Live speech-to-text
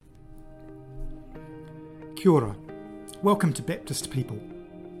Kia ora. Welcome to Baptist People.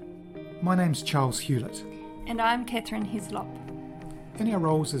 My name's Charles Hewlett. And I'm Kathryn Hislop. In our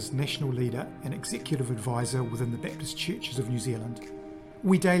roles as National Leader and Executive Advisor within the Baptist Churches of New Zealand,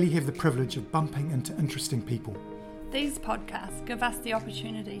 we daily have the privilege of bumping into interesting people. These podcasts give us the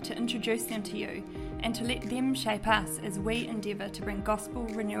opportunity to introduce them to you and to let them shape us as we endeavour to bring gospel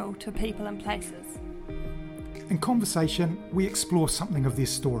renewal to people and places. In conversation, we explore something of their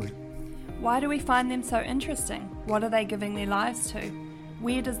story. Why do we find them so interesting? What are they giving their lives to?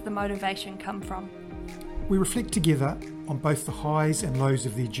 Where does the motivation come from? We reflect together on both the highs and lows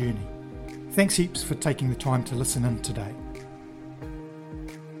of their journey. Thanks heaps for taking the time to listen in today.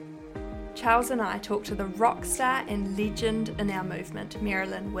 Charles and I talked to the rock star and legend in our movement,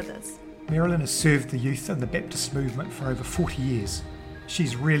 Merrilyn Withers. Merrilyn has served the youth in the Baptist movement for over 40 years.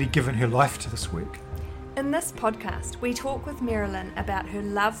 She's really given her life to this work. In this podcast, we talk with Merrilyn about her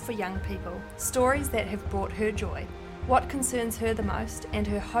love for young people, stories that have brought her joy, what concerns her the most, and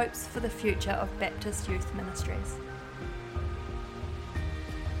her hopes for the future of Baptist youth ministries.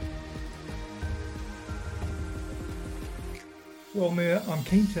 Well, Mer, I'm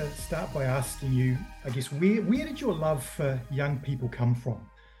keen to start by asking you, I guess, where did your love for young people come from?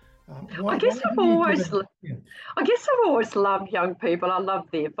 I guess I've always loved young people. I love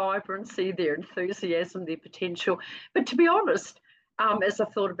their vibrancy, their enthusiasm, their potential. But to be honest, as I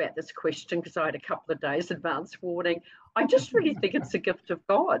thought about this question, because I had a couple of days advance warning, I just really think it's a gift of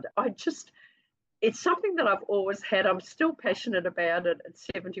God. It's something that I've always had. I'm still passionate about it at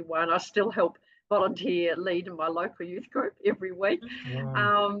 71. I still help volunteer lead in my local youth group every week.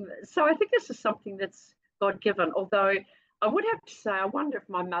 Wow. So I think this is something that's God-given, although I would have to say I wonder if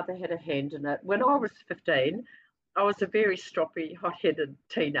my mother had a hand in it. When I was 15, I was a very stroppy, hot-headed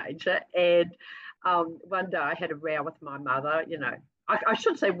teenager, and one day I had a row with my mother. I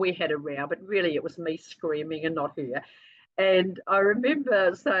should say we had a row, but really it was me screaming and not her. And I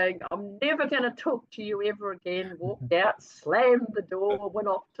remember saying, I'm never going to talk to you ever again, walked out, slammed the door, went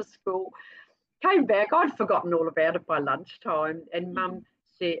off to school, came back. I'd forgotten all about it by lunchtime. And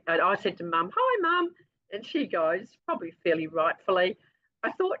I said to Mum, "Hi, Mum." And she goes, probably fairly rightfully,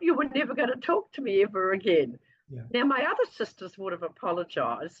 "I thought you were never going to talk to me ever again." Yeah. Now, my other sisters would have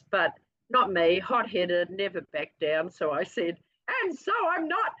apologised, but not me, hot-headed, never backed down. So I said, "And so I'm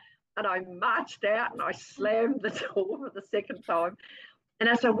not." And I marched out and I slammed the door for the second time. And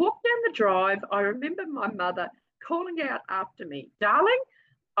as I walked down the drive, I remember my mother calling out after me, "Darling,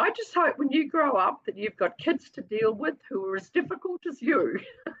 I just hope when you grow up that you've got kids to deal with who are as difficult as you."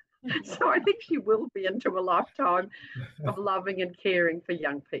 So I think she will be into a lifetime of loving and caring for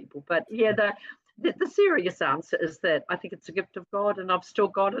young people. But yeah, the serious answer is that I think it's a gift of God, and I've still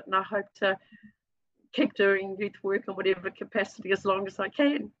got it, and I hope to keep doing youth work in whatever capacity as long as I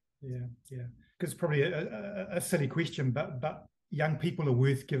can. Yeah. Because it's probably a silly question, but young people are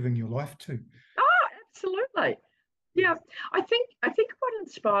worth giving your life to. Oh, absolutely. Yeah, I think what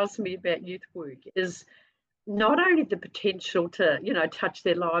inspires me about youth work is not only the potential to, touch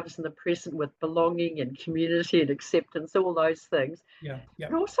their lives in the present with belonging and community and acceptance, all those things. Yeah.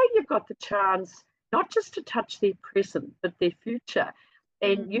 But also you've got the chance not just to touch their present, but their future.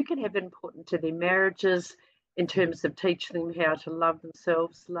 And you can have input into their marriages in terms of teaching them how to love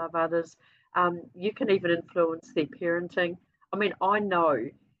themselves, love others. You can even influence their parenting. I mean, I know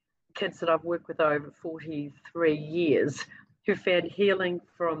kids that I've worked with over 43 years who found healing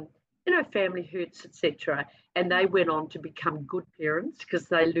from family hurts, etc. And they went on to become good parents because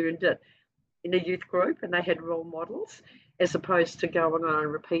they learned it in a youth group and they had role models as opposed to going on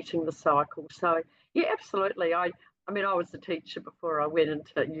and repeating the cycle. So, yeah, absolutely. I was a teacher before I went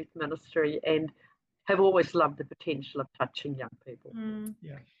into youth ministry and have always loved the potential of touching young people.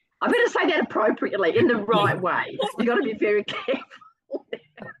 Yeah. I better say that appropriately in the right way. You've got to be very careful.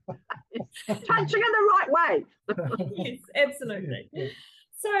 Touching in the right way. Yes, absolutely. Yeah.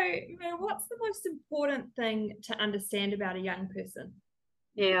 So, what's the most important thing to understand about a young person?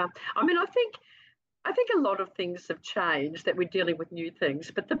 Yeah, I think a lot of things have changed, that we're dealing with new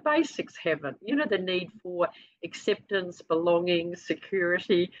things, but the basics haven't. The need for acceptance, belonging,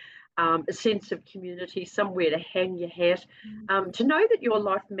 security, a sense of community, somewhere to hang your hat, to know that your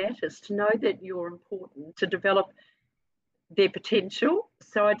life matters, to know that you're important, to develop their potential.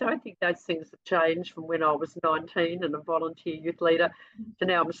 So I don't think those things have changed from when I was 19 and a volunteer youth leader to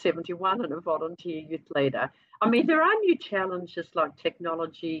now I'm 71 and a volunteer youth leader. I mean, there are new challenges like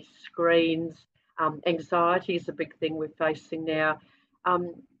technology, screens, anxiety is a big thing we're facing now.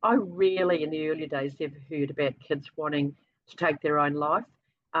 I rarely in the early days ever heard about kids wanting to take their own life.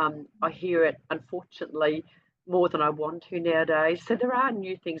 I hear it, unfortunately, more than I want to nowadays. So there are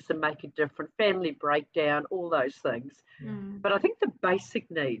new things that make it different, family breakdown, all those things. But I think the basic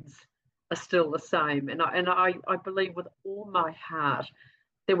needs are still the same. And I believe with all my heart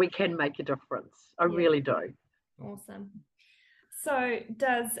that we can make a difference. I really do. Awesome. So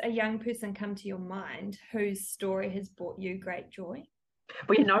does a young person come to your mind whose story has brought you great joy?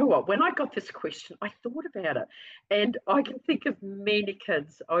 Well, you know what? When I got this question, I thought about it. And I can think of many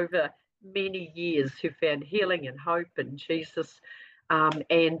kids over many years who found healing and hope in Jesus,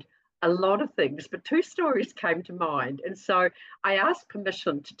 and a lot of things. But two stories came to mind. And so I asked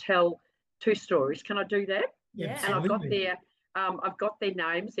permission to tell two stories. Can I do that? Yeah. And I've got their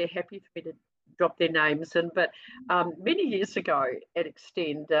names. They're happy for me to drop their names in. But many years ago at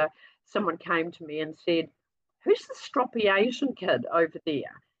Extend, someone came to me and said, "Who's the stroppy Asian kid over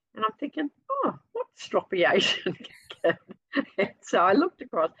there?" And I'm thinking, "Oh, what stroppy Asian kid?" And so I looked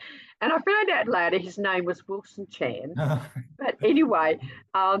across and I found out later his name was Wilson Chan. But anyway,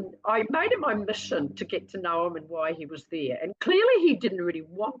 I made it my mission to get to know him and why he was there. And clearly he didn't really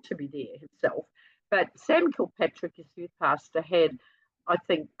want to be there himself. But Sam Kilpatrick, his youth pastor, had, I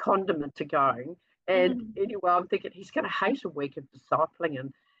think, condiment to going. And anyway, I'm thinking he's going to hate a week of discipling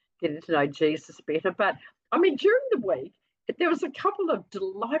and getting to know Jesus better. But I mean, during the week, there was a couple of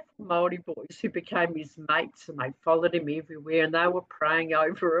delightful Māori boys who became his mates, and they followed him everywhere, and they were praying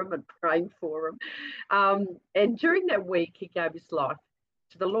over him and praying for him. And during that week, he gave his life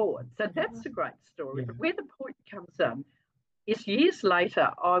to the Lord. So that's a great story. But where the point comes in is years later,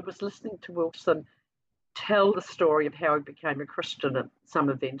 I was listening to Wilson tell the story of how he became a Christian at some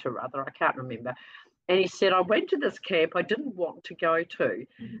event or other. I can't remember. And he said, "I went to this camp I didn't want to go to."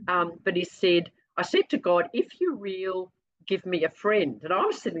 But he said, "I said to God, if you're real, give me a friend." And I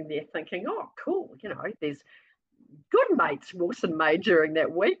was sitting there thinking, oh, cool. You know, there's good mates Wilson made during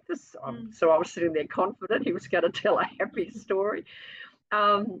that week. So I was sitting there confident he was going to tell a happy story.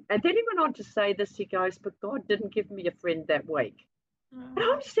 And then he went on to say this. He goes, "But God didn't give me a friend that week." And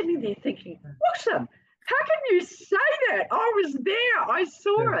I was sitting there thinking, Wilson, how can you say that? I was there. I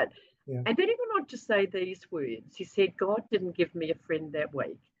saw it. And then he went on to say these words. He said, "God didn't give me a friend that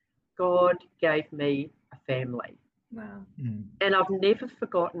week. God gave me a family." Wow. And I've never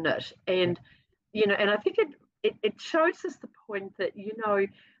forgotten it. And, you know, and I think it shows us the point that, you know,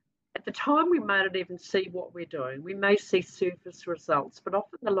 at the time we may not even see what we're doing. We may see surface results, but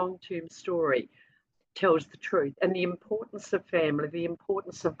often the long-term story tells the truth and the importance of family, the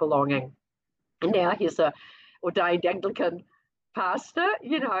importance of belonging. And now he's a ordained Anglican pastor,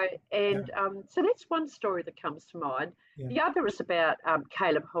 you know, and so that's one story that comes to mind. The other is about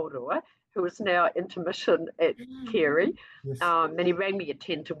Caleb Holdor, who is now intermission at Kerry, and he rang me at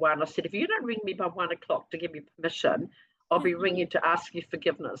 10 to 1. I said, "If you don't ring me by 1 o'clock to give me permission, I'll be ringing to ask you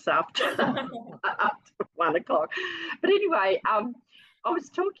forgiveness after, after 1 o'clock." But anyway, I was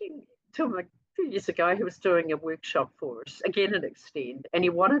talking to him a few years ago. He was doing a workshop for us, again at Extend, and he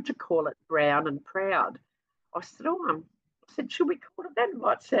wanted to call it Brown and Proud. I said, I said, "Should we call it that? It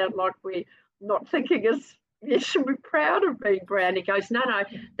might sound like we're not thinking as, should we be proud of being brown?" He goes, no,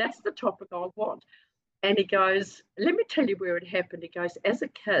 that's the topic I want. And he goes, "Let me tell you where it happened." He goes, "As a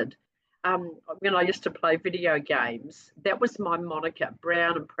kid, when I used to play video games, that was my moniker,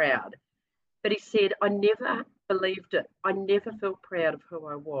 Brown and Proud." But he said, "I never believed it. I never felt proud of who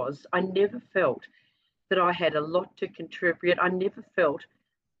I was. I never felt that I had a lot to contribute. I never felt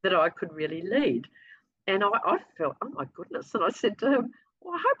that I could really lead." And I felt, oh my goodness. And I said to him,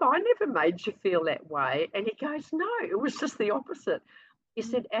 "Well, I hope I never made you feel that way." And he goes, "No, it was just the opposite." He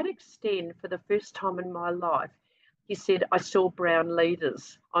said, "At Extend, for the first time in my life," he said, "I saw brown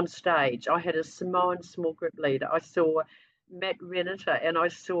leaders on stage. I had a Samoan small group leader. I saw Matt Renata, and I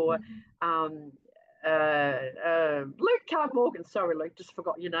saw Luke Carr-Morgan. Sorry, Luke, just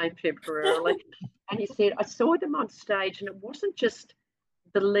forgot your name temporarily." And he said, "I saw them on stage, and it wasn't just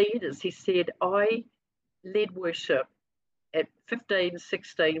the leaders." He said, "I led worship at 15,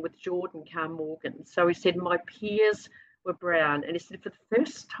 16 with Jordan Carr-Morgan. So he said, my peers were brown." And he said, "For the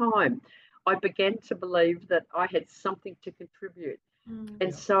first time, I began to believe that I had something to contribute."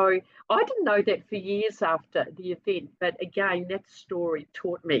 And so I didn't know that for years after the event. But again, that story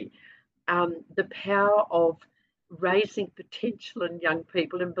taught me the power of raising potential in young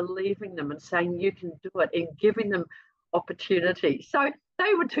people and believing them and saying you can do it and giving them opportunity. So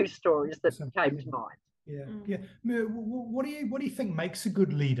they were two stories that came to mind. What do you think makes a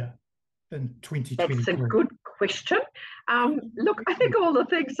good leader in 2023? That's a good question. Look, I think all the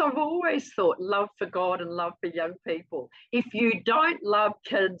things I've always thought: love for God and love for young people. If you don't love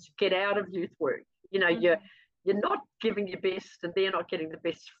kids, get out of youth work. You know, you're not giving your best and they're not getting the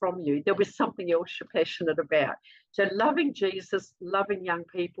best from you. There'll be something else you're passionate about. So loving Jesus, loving young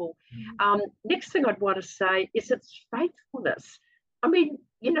people. Next thing I'd want to say is its faithfulness. I mean,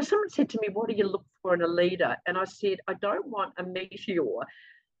 someone said to me, what do you look for in a leader? And I said, I don't want a meteor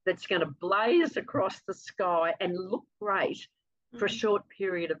that's going to blaze across the sky and look great for a short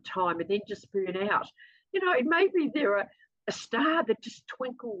period of time and then just burn out. It may be they're a star that just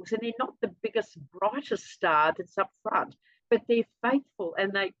twinkles and they're not the biggest, brightest star that's up front, but they're faithful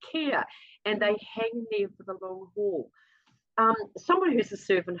and they care and they hang there for the long haul. Someone who's a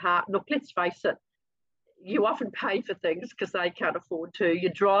servant heart, look, let's face it, you often pay for things because they can't afford to.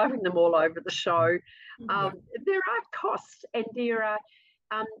 You're driving them all over the show. There are costs and there are,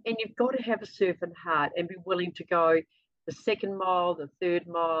 and you've got to have a servant heart and be willing to go the second mile, the third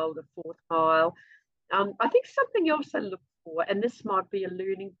mile, the fourth mile. I think something else I look for, and this might be a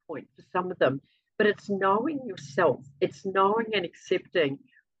learning point for some of them, but it's knowing yourself. It's knowing and accepting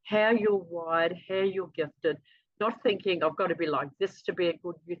how you're wired, how you're gifted, not thinking I've got to be like this to be a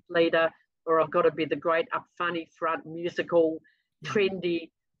good youth leader, or I've got to be the great up funny front musical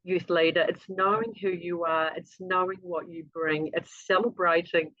trendy youth leader. It's knowing who you are. It's knowing what you bring. It's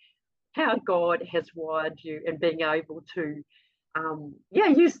celebrating how God has wired you and being able to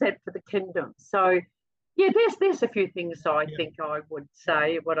use that for the kingdom. So there's a few things I think I would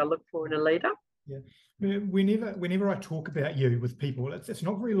say what I look for in a leader. Whenever I talk about you with people, it's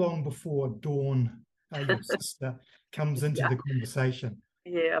not very long before Dawn, your sister, comes into the conversation.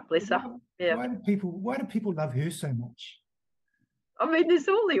 Yeah, bless her. Yeah. Why do people love her so much? I mean, there's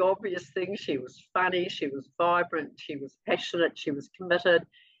all the obvious things. She was funny, she was vibrant, she was passionate, she was committed,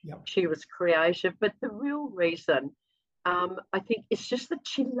 she was creative. But the real reason, I think, is just that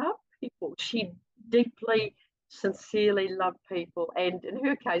she loved people. She deeply, sincerely loved people. And in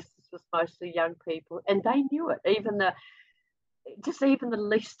her case, this was mostly young people, and they knew it. Even the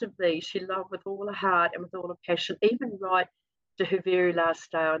least of these, she loved with all her heart and with all her passion, even right to her very last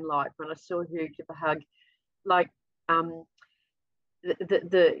day in life. When I saw her give a hug, like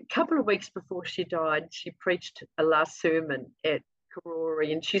the couple of weeks before she died, she preached a last sermon at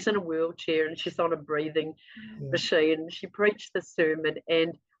Karori, and she's in a wheelchair and she's on a breathing machine. She preached the sermon,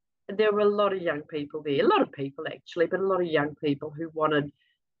 and there were a lot of young people there, a lot of people actually, but a lot of young people who wanted,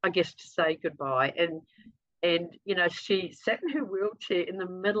 I guess, to say goodbye. And she sat in her wheelchair in the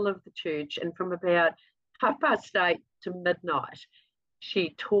middle of the church, and from about 8:30 to midnight,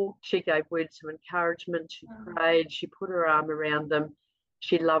 she talked, she gave words of encouragement, she prayed, she put her arm around them,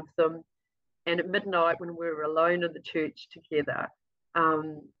 she loved them. And at midnight, when we were alone in the church together,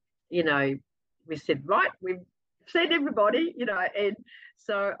 we said, right, we've seen everybody, and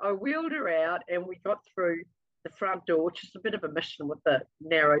so I wheeled her out and we got through the front door, which is a bit of a mission with the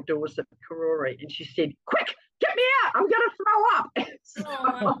narrow doors at Karori, and she said, quick, get me out, I'm going to throw up. So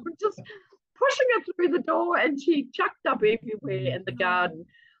I'm just pushing her through the door, and she chucked up everywhere in the garden.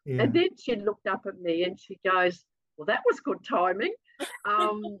 And then she looked up at me and she goes, well, that was good timing.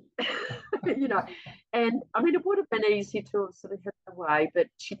 And I mean, it would have been easy to have sort of hit away, but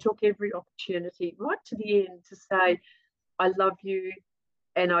she took every opportunity right to the end to say, I love you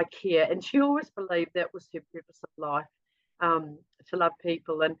and I care. And she always believed that was her purpose of life, to love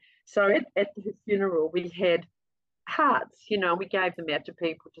people. And so at her funeral, we had hearts, we gave them out to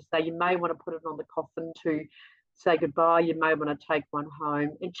people to say, you may want to put it on the coffin to say goodbye, you may want to take one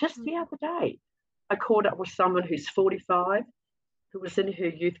home. And just the other day, I caught up with someone who's 45, who was in her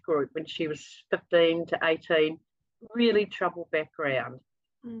youth group when she was 15 to 18, really troubled background.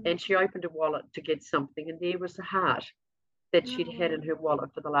 And she opened a wallet to get something, and there was a heart that she'd had in her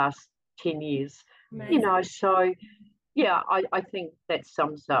wallet for the last 10 years. Amazing. So, I think that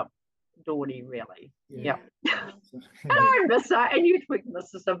sums up Dawnie, really. Yeah. And I miss her, and Youth Week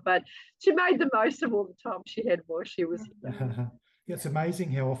misses her, but she made the most of all the time she had while she was here. It's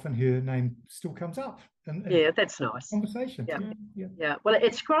amazing how often her name still comes up. That's nice. Conversation. Yeah. Well,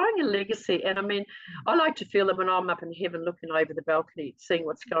 it's growing a legacy, and I mean, I like to feel that when I'm up in heaven looking over the balcony, seeing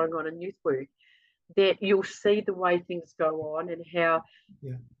what's going on in youth work, that you'll see the way things go on and how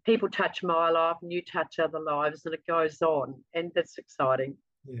people touch my life and you touch other lives, and it goes on, and that's exciting.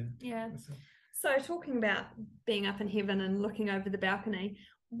 Yeah. So talking about being up in heaven and looking over the balcony,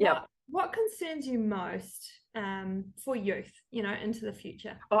 what concerns you most for youth, into the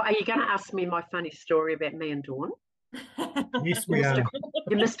future? Oh, are you going to ask me my funny story about me and Dawn? Yes, we are.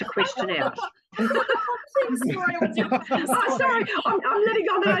 You missed a question out. Sorry, I'm letting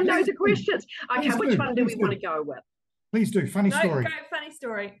on that I know the questions. Okay, which one do we want to go with? Please do. Funny story. Go funny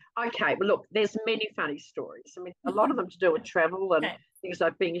story. Okay, well, look, there's many funny stories. I mean, a lot of them to do with travel and things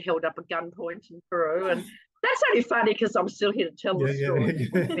like being held up at gunpoint in Peru and That's only funny because I'm still here to tell the story.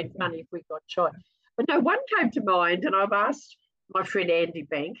 It would have been funny if we got shot. But no, one came to mind, and I've asked my friend Andy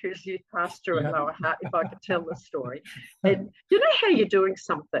Bank, who's youth pastor at Lower Hutt, if I could tell the story. And you know how you're doing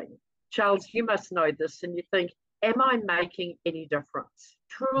something, Charles, you must know this, and you think, am I making any difference?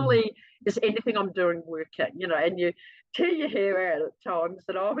 Truly, is anything I'm doing working? You know, and you tear your hair out at times.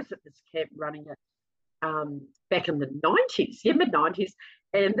 And I was at this camp running it back in the 90s, mid-90s,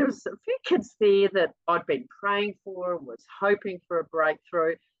 and there was a few kids there that I'd been praying for and was hoping for a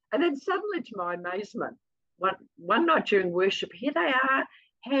breakthrough. And then suddenly, to my amazement, one night during worship, here they are,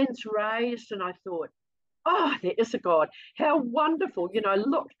 hands raised, and I thought, oh, there is a God. How wonderful. You know,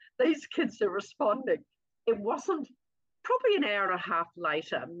 look, these kids are responding. It wasn't probably an hour and a half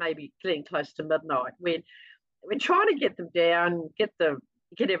later, maybe getting close to midnight, when we're trying to get them down, get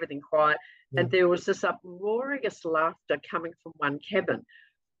everything quiet, and there was this uproarious laughter coming from one cabin.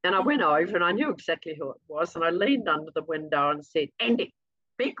 And I went over, and I knew exactly who it was, and I leaned under the window and said, Andy,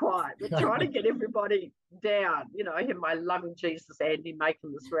 be quiet. We're trying to get everybody down. You know, I hear my loving Jesus Andy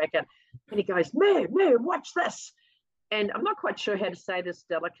making this racket. And he goes, Moo, watch this. And I'm not quite sure how to say this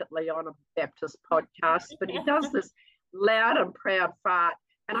delicately on a Baptist podcast, but he does this loud and proud fart.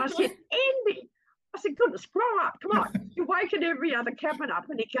 And I said, Andy, I said, goodness, grow up. Come on. You're waking every other cabin up.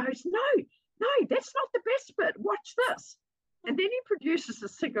 And he goes, no, that's not the best bit. Watch this. And then he produces a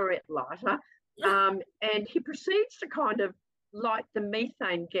cigarette lighter, and he proceeds to kind of light the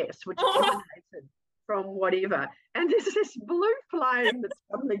methane gas, which emanated from whatever. And there's this blue flame that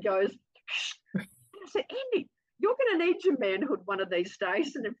suddenly goes, and I said, Andy, you're going to need your manhood one of these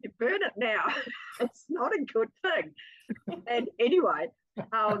days, and if you burn it now, it's not a good thing. And anyway,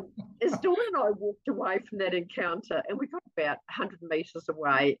 as Dawn and I walked away from that encounter, and we got about 100 metres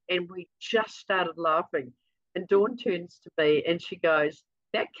away, and we just started laughing. And Dawn turns to me and she goes,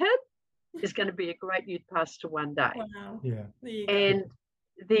 that kid is going to be a great youth pastor one day. Wow. Yeah. And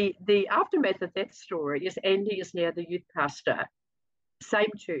the aftermath of that story is Andy is now the youth pastor, same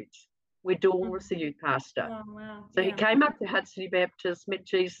church where Dawn was the youth pastor. Oh, wow. So he came up to Hutt City Baptist, met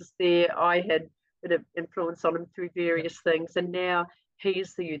Jesus there. I had a bit of influence on him through various things, and now he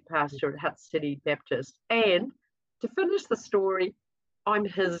is the youth pastor at Hutt City Baptist. And to finish the story, I'm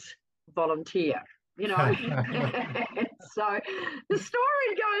his volunteer. You know, so the story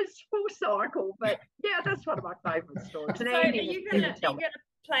goes full cycle, but yeah, that's one of my favourite stories. So are you going to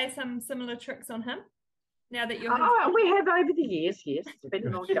play some similar tricks on him now that you're? Oh, we have over the years, yes. It's been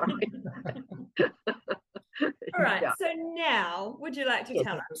an ongoing. All right. Yeah. So now, would you like to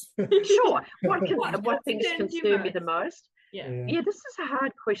tell us? Sure. What things concern me the most? Yeah, this is a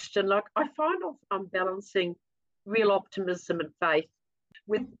hard question. Like, I find I'm balancing real optimism and faith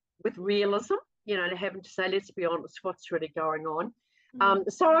with realism. You know, and having to say, let's be honest, what's really going on.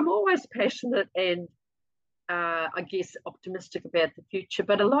 So I'm always passionate and I guess optimistic about the future,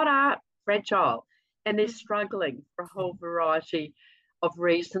 but a lot are fragile and they're struggling for a whole variety of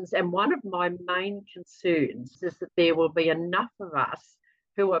reasons. And one of my main concerns is that there will be enough of us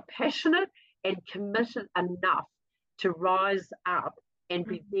who are passionate and committed enough to rise up and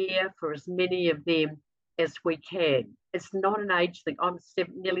be there for as many of them as we can. It's not an age thing. I'm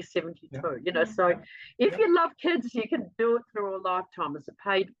nearly 72, you know, so if you love kids, you can do it through a lifetime as a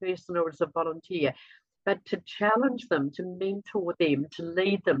paid person or as a volunteer. But to challenge them, to mentor them, to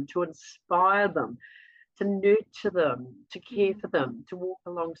lead them, to inspire them, to nurture them, to care for them, to walk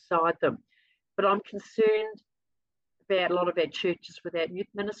alongside them. But I'm concerned about a lot of our churches without youth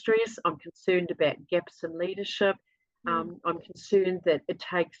ministries. I'm concerned about gaps in leadership. I'm concerned that it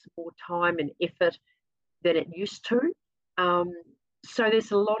takes more time and effort than it used to. So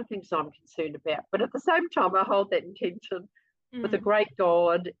there's a lot of things I'm concerned about. But at the same time, I hold that intention with a great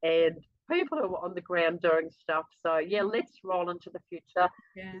God and people who are on the ground doing stuff. So, yeah, let's roll into the future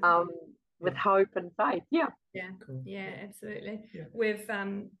with hope and faith. Yeah. Yeah, cool. Yeah, absolutely. Yeah. We've,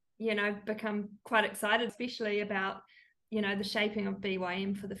 become quite excited, especially about, the shaping of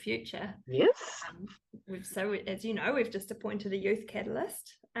BYM for the future. Yes. As you know, we've just appointed a youth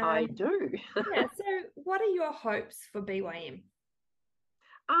catalyst. I do. Yeah. So what are your hopes for BYM?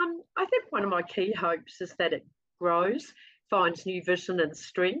 I think one of my key hopes is that it grows, finds new vision and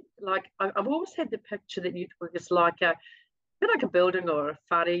strength. Like I've always had the picture that youth work is like a building or a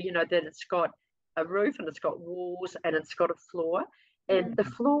whare, that it's got a roof and it's got walls and it's got a floor. And the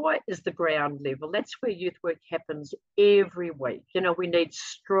floor is the ground level. That's where youth work happens every week. We need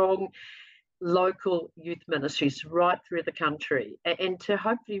strong local youth ministries right through the country and to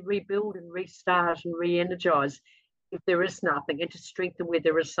hopefully rebuild and restart and re-energise if there is nothing and to strengthen where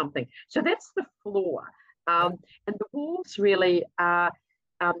there is something. So that's the floor. And the walls really are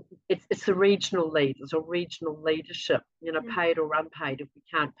it's the regional leaders or regional leadership, paid or unpaid if we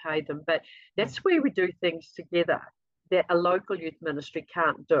can't pay them. But that's where we do things together that a local youth ministry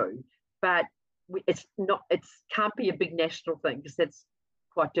can't do. But it can't be a big national thing because that's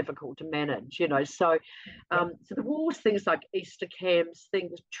quite difficult to manage, So, so the walls, things like Easter camps,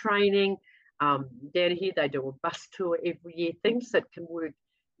 things, training. Down here they do a bus tour every year, things that can work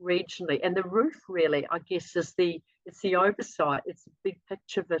regionally. And the roof really, I guess, it's the oversight. It's the big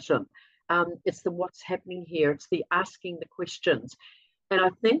picture vision. It's the what's happening here. It's the asking the questions. And I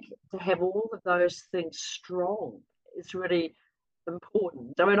think to have all of those things strong is really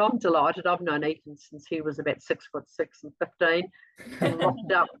important. I mean, I'm delighted. I've known Ethan since he was about 6'6" and 15 and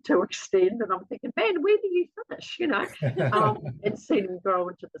rocked up to extend. And I'm thinking, man, where do you finish? And seen him grow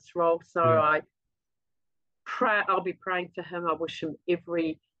into this role. So I'll be praying for him. I wish him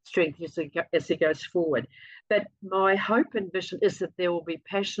every strength as he goes forward. But my hope and vision is that there will be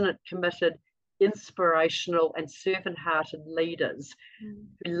passionate, committed, inspirational and servant-hearted leaders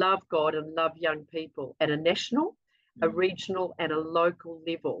who love God and love young people at a national, a regional and a local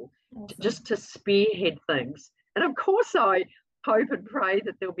level, just to spearhead things. And of course I hope and pray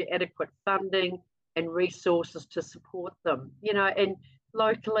that there'll be adequate funding and resources to support them, and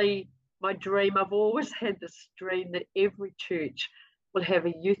locally, my dream, I've always had this dream that every church will have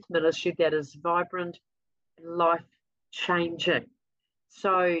a youth ministry that is vibrant and life-changing.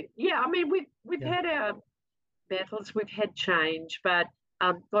 So, we've had our battles, we've had change, but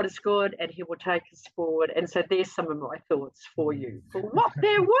God is good and he will take us forward. And so there's some of my thoughts for you, for what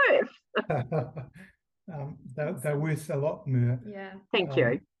they're worth. They're worth a lot, Mer. Yeah. Thank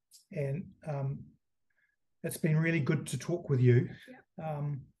you. And it's been really good to talk with you.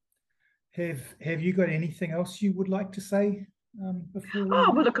 Have you got anything else you would like to say before?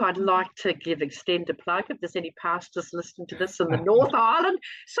 Well, look, I'd like to extend a plug if there's any pastors listening to this in the North Island.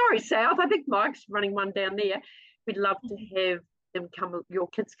 Sorry, South. I think Mike's running one down there. We'd love to have your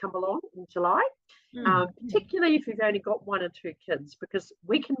kids come along in July, particularly if you've only got 1 or 2 kids, because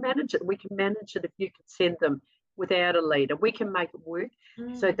we can manage it. We can manage it if you can send them without a leader. We can make it work.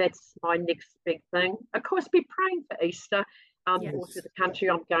 So that's my next big thing. Of course, be praying for Easter. All through the country.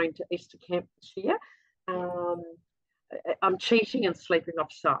 I'm going to Easter camp this year. I'm cheating and sleeping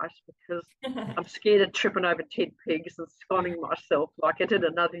off site because I'm scared of tripping over 10 pigs and sconning myself like I did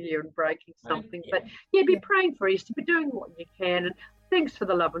another year and breaking something. But be praying for Easter, be doing what you can, and thanks for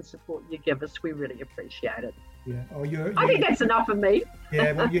the love and support you give us. We really appreciate it. Yeah. I think that's enough of me.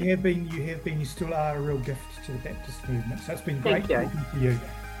 Yeah, well, you still are a real gift to the Baptist movement. So it's been great talking to you.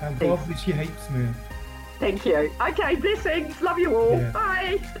 God bless you heaps, Mer. Thank you. Okay, blessings. Love you all. Yeah.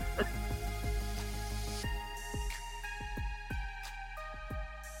 Bye.